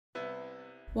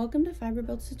Welcome to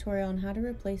FiberBuilt's tutorial on how to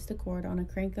replace the cord on a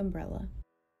crank umbrella.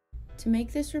 To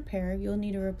make this repair, you'll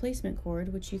need a replacement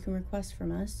cord, which you can request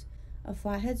from us, a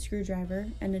flathead screwdriver,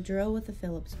 and a drill with a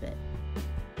Phillips bit.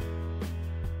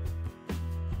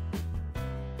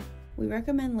 We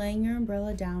recommend laying your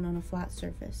umbrella down on a flat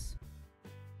surface.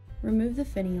 Remove the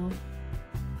finial.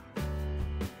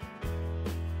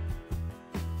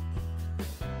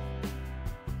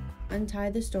 Untie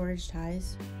the storage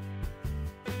ties.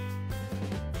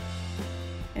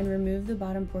 And remove the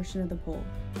bottom portion of the pole.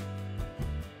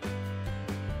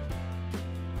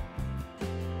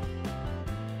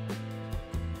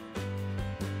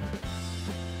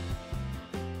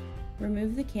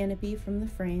 Remove the canopy from the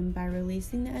frame by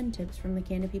releasing the end tips from the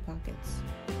canopy pockets.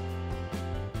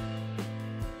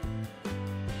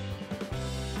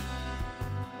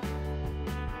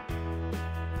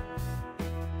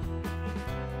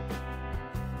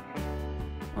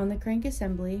 On the crank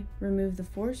assembly, remove the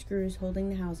 4 screws holding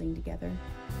the housing together.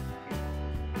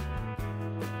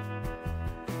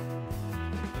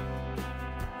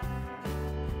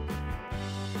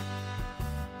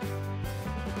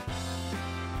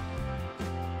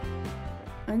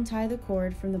 Untie the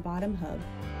cord from the bottom hub.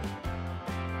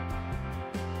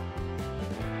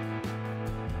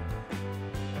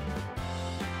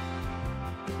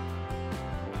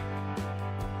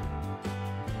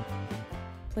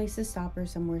 Place the stopper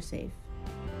somewhere safe.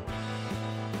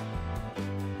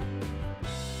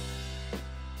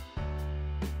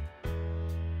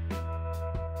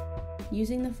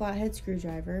 Using the flathead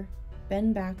screwdriver,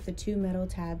 bend back the 2 metal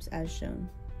tabs as shown.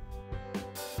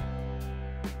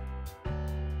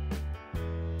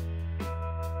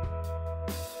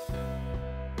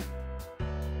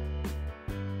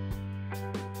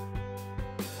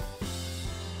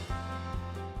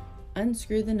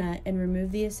 Unscrew the nut and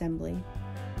remove the assembly.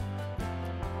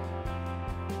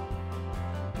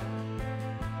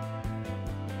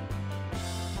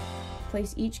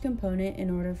 Place each component in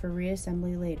order for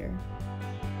reassembly later.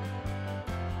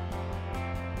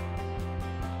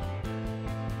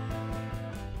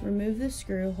 Remove the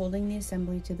screw holding the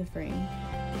assembly to the frame.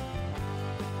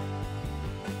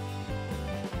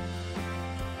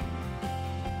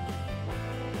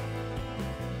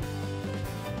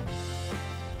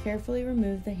 Carefully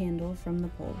remove the handle from the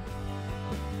pole.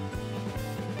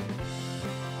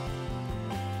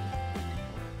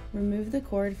 Remove the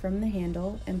cord from the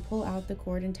handle and pull out the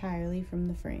cord entirely from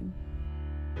the frame.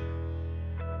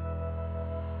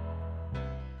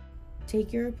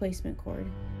 Take your replacement cord.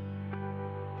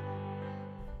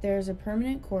 There is a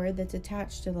permanent cord that's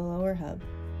attached to the lower hub.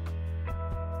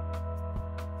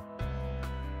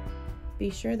 Be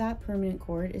sure that permanent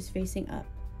cord is facing up.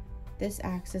 This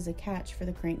acts as a catch for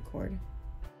the crank cord.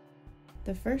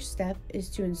 The first step is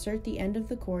to insert the end of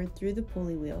the cord through the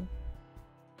pulley wheel.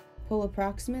 Pull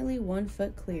approximately 1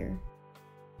 foot clear.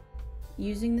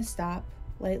 Using the stop,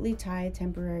 lightly tie a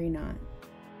temporary knot.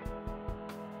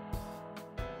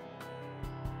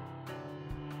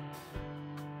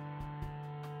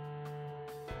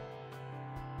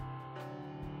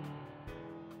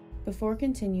 Before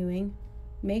continuing,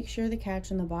 make sure the catch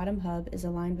on the bottom hub is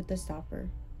aligned with the stopper.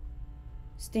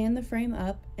 Stand the frame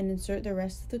up and insert the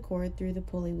rest of the cord through the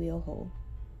pulley wheel hole.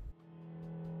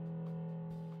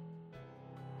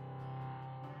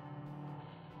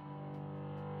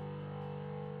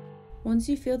 Once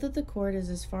you feel that the cord is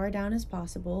as far down as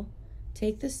possible,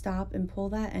 take the stop and pull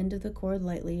that end of the cord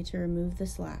lightly to remove the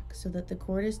slack so that the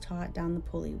cord is taut down the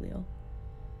pulley wheel.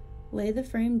 Lay the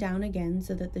frame down again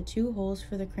so that the 2 holes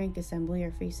for the crank assembly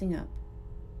are facing up.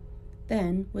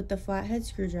 Then, with the flathead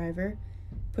screwdriver,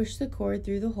 push the cord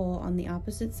through the hole on the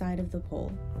opposite side of the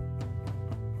pole.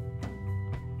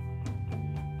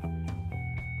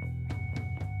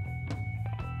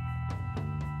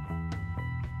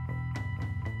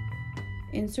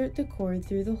 Insert the cord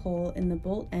through the hole in the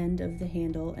bolt end of the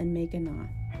handle and make a knot.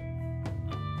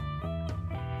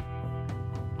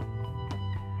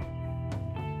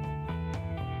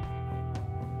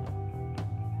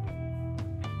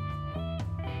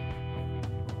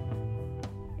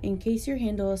 In case your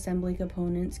handle assembly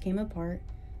components came apart,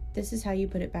 this is how you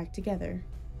put it back together.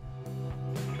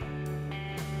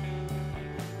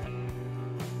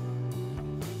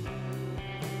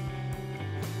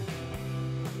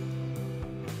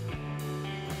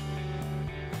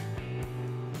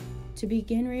 To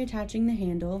begin reattaching the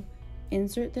handle,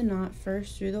 insert the knot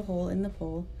first through the hole in the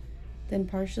pole, then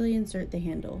partially insert the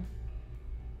handle.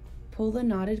 Pull the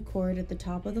knotted cord at the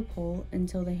top of the pole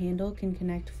until the handle can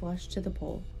connect flush to the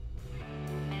pole.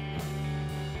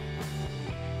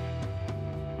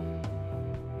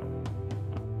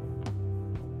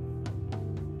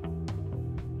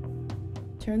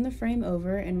 Turn the frame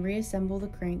over and reassemble the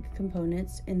crank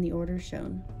components in the order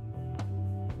shown.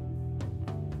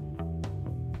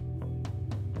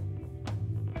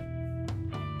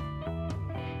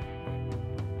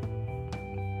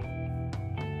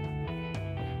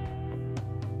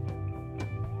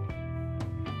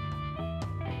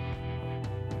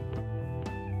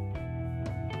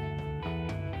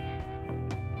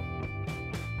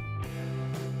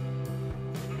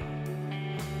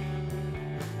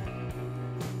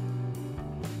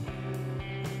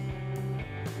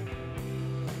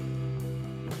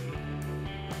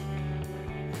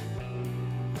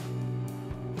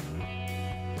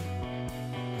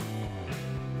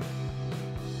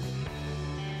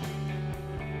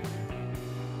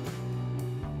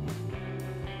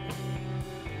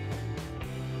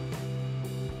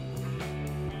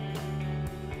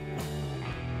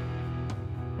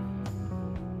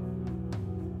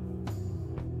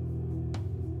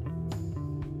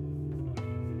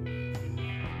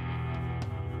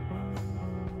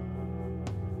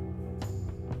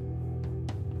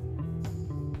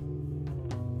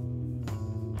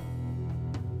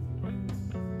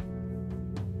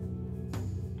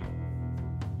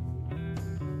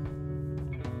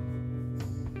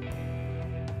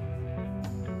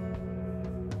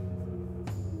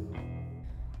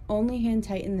 Only hand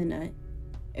tighten the nut.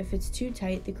 If it's too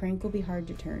tight, the crank will be hard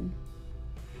to turn.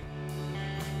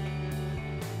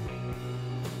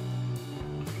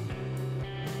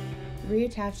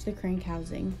 Reattach the crank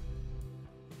housing.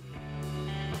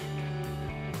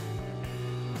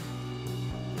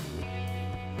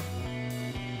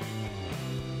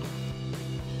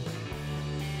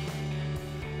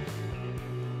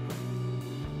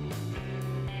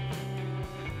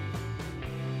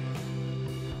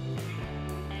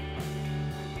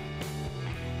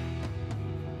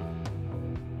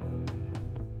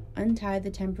 Untie the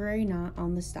temporary knot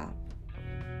on the stop.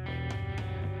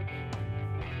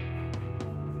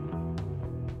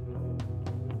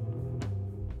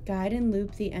 Guide and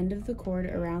loop the end of the cord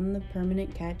around the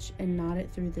permanent catch and knot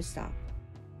it through the stop.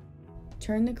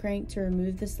 Turn the crank to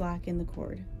remove the slack in the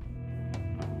cord.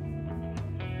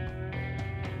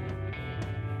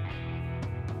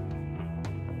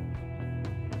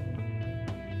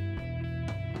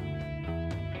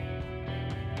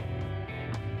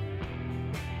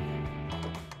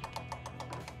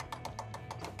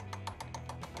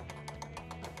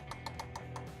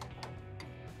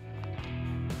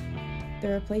 The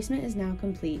replacement is now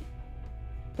complete.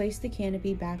 Place the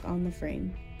canopy back on the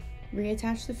frame.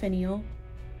 Reattach the finial.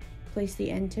 Place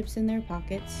the end tips in their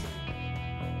pockets.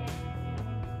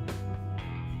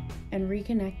 And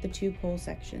reconnect the two pole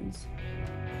sections.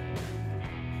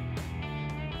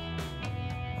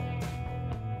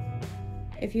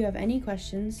 If you have any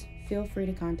questions, feel free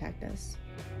to contact us.